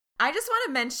I just want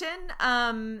to mention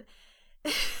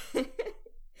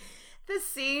the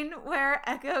scene where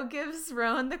Echo gives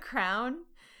Roan the crown.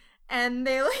 And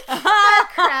they like give that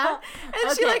crown,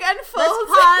 and she like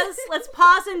unfolds. Let's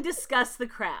pause and discuss the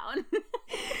crown. And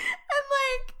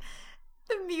like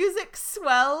the music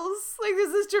swells, like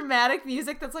there's this dramatic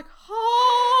music that's like,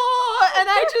 oh, and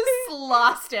I just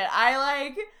lost it.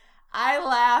 I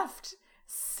laughed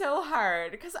so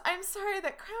hard because I'm sorry,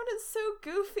 that crown is so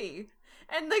goofy.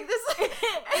 And like this,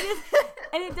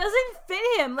 and it doesn't fit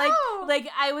him. Like, no. Like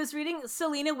I was reading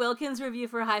Selena Wilkins' review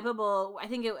for Hypable. I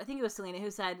think it was Selena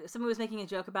who said someone was making a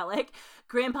joke about like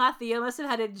Grandpa Theo must have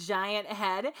had a giant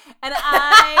head, and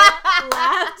I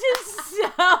laughed so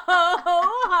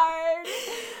hard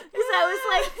because I was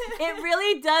like, it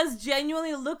really does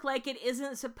genuinely look like it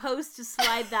isn't supposed to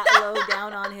slide that low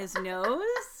down on his nose.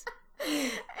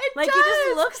 It like does. It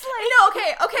just looks like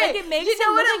okay. Like it makes you know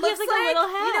him what look it like looks he has like a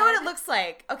little head. You know what it looks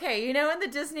like? Okay, you know in the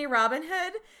Disney Robin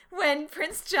Hood when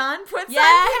Prince John puts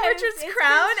on King Richard's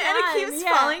crown and it keeps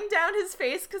falling down his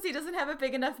face because he doesn't have a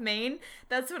big enough mane.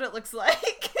 That's what it looks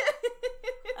like.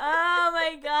 Oh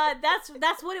my god, that's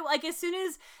what it like. As soon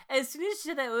as she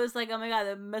said that, it was like, oh my god,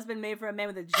 it must have been made for a man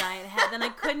with a giant head. Then I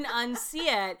couldn't unsee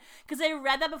it because I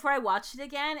read that before I watched it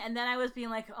again, and then I was being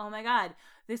like, oh my god,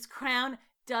 this crown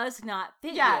does not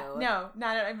fit you. No,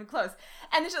 not even close.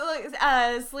 And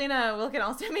Selena Wilkin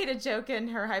also made a joke in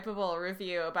her Hypable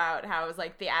review about how it was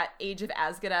like the age of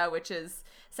Asgada, which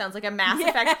sounds like a Mass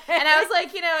Effect. And I was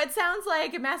like,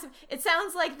 it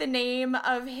sounds like the name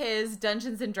of his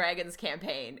Dungeons and Dragons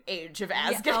campaign, Age of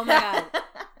Asgada. Yeah, oh my god.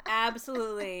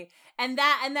 Absolutely. And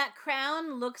that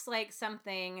crown looks like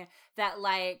something that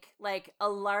like a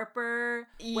LARPer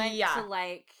went to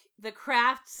like the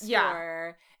craft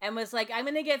store and was like, I'm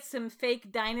gonna get some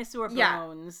fake dinosaur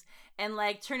bones and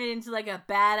like turn it into like a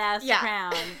badass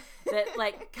crown that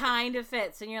like kind of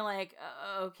fits. And you're like,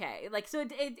 okay. Like, so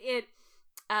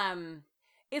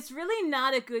it's really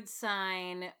not a good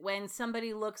sign when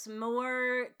somebody looks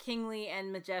more kingly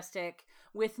and majestic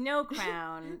with no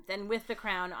crown than with the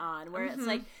crown on, where it's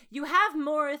like you have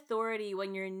more authority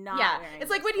when you're not wearing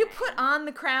it's like when you put on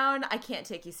the crown, I can't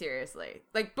take you seriously.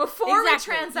 Like before we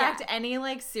transact any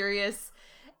like serious,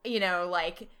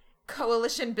 like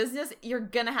coalition business, you're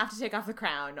gonna have to take off the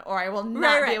crown or I will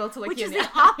not be able to look you in the eye. Which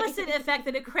is the opposite effect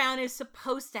that a crown is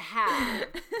supposed to have.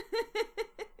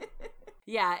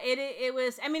 Yeah, it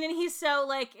was, I mean, and he's so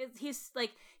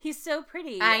he's so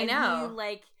pretty. I know.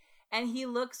 And he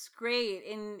looks great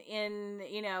in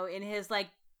his like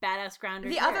badass grounder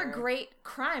The hair. other great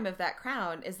crime of that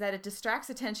crown is that it distracts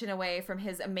attention away from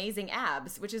his amazing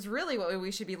abs, which is really what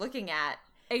we should be looking at.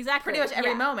 Exactly. Pretty much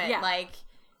every moment. Yeah. Like,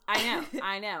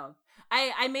 I know.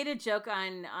 I made a joke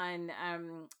on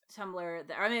Tumblr, or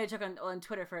I made a joke on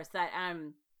Twitter first that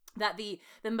the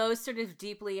most sort of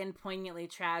deeply and poignantly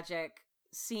tragic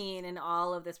scene in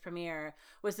all of this premiere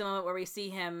was the moment where we see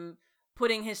him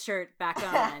puting his shirt back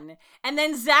on. And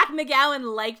then Zach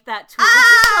McGowan liked that tweet.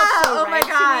 Oh my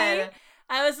God. To me.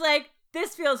 I was like,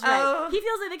 this feels right. He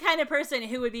feels like the kind of person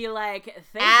who would be like,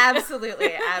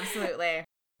 absolutely.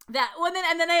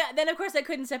 Then of course I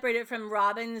couldn't separate it from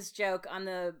Robin's joke on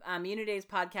the Unidays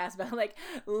podcast about like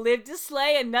live to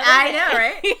slay another day. I know,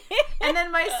 right? And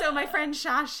then my friend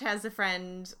Shosh has a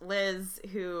friend, Liz,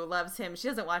 who loves him. She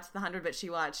doesn't watch The 100, but she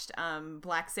watched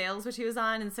Black Sails, which he was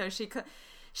on, and so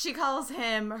she calls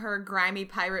him her grimy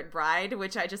pirate bride,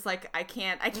 which I just like, I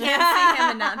can't see him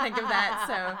and not think of that.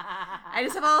 So I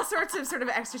just have all sorts of sort of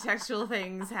extra-textual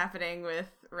things happening with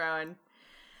Roan.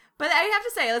 But I have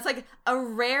to say, it's like a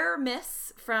rare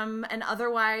miss from an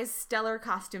otherwise stellar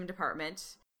costume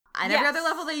department. On every other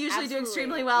level, they usually do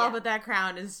extremely well, but that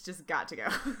crown is just got to go.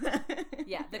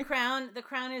 Yeah, the crown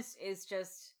is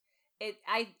just it.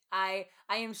 I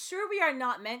am sure we are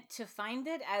not meant to find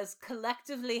it as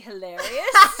collectively hilarious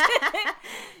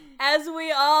as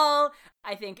we all,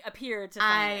 I think, appear to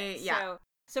find it. Yeah.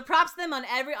 So props to them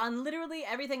on literally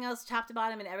everything else, top to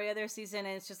bottom, in every other season.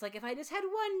 And it's just like, if I just had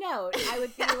one note, I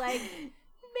would be like,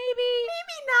 maybe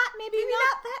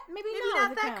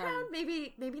not that crown.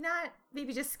 Maybe not.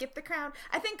 Maybe just skip the crown.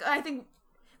 I think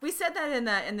we said that in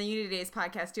the Unidays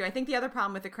podcast too. I think the other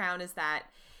problem with the crown is that,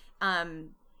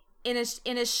 in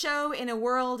a show, in a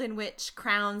world in which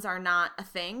crowns are not a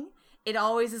thing, it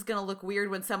always is going to look weird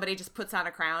when somebody just puts on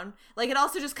a crown. Like, it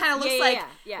also just kind of looks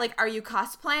like, are you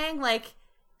cosplaying? Like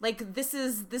this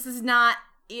is not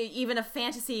even a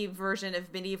fantasy version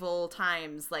of medieval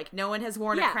times. Like, no one has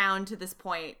worn a crown to this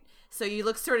point. So you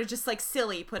look sort of just like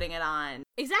silly putting it on.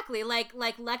 Exactly. Like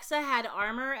Lexa had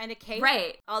armor and a cape.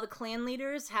 Right. All the clan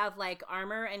leaders have like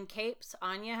armor and capes.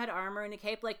 Anya had armor and a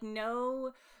cape. Like,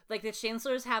 no, like the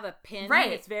chancellors have a pin.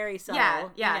 Right. It's very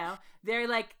subtle. Yeah. You know, they're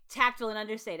like tactile and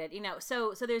understated. You know,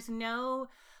 so there's no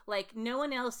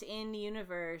one else in the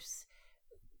universe.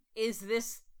 Is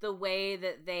this the way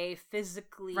that they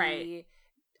physically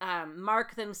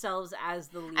mark themselves as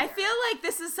the leader? I feel like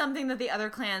this is something that the other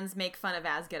clans make fun of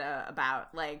Asgida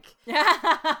about. Like, you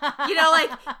know,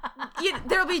 like,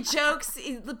 there'll be jokes.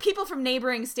 People from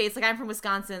neighboring states, like I'm from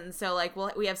Wisconsin, so like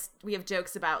we have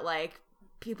jokes about like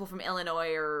people from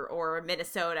Illinois or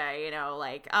Minnesota, you know,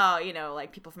 like, oh, you know,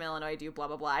 like people from Illinois do blah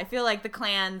blah blah. I feel like the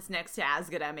clans next to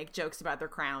Asgida make jokes about their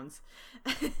crowns.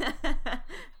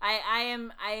 I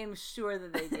am sure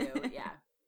that they do. Yeah.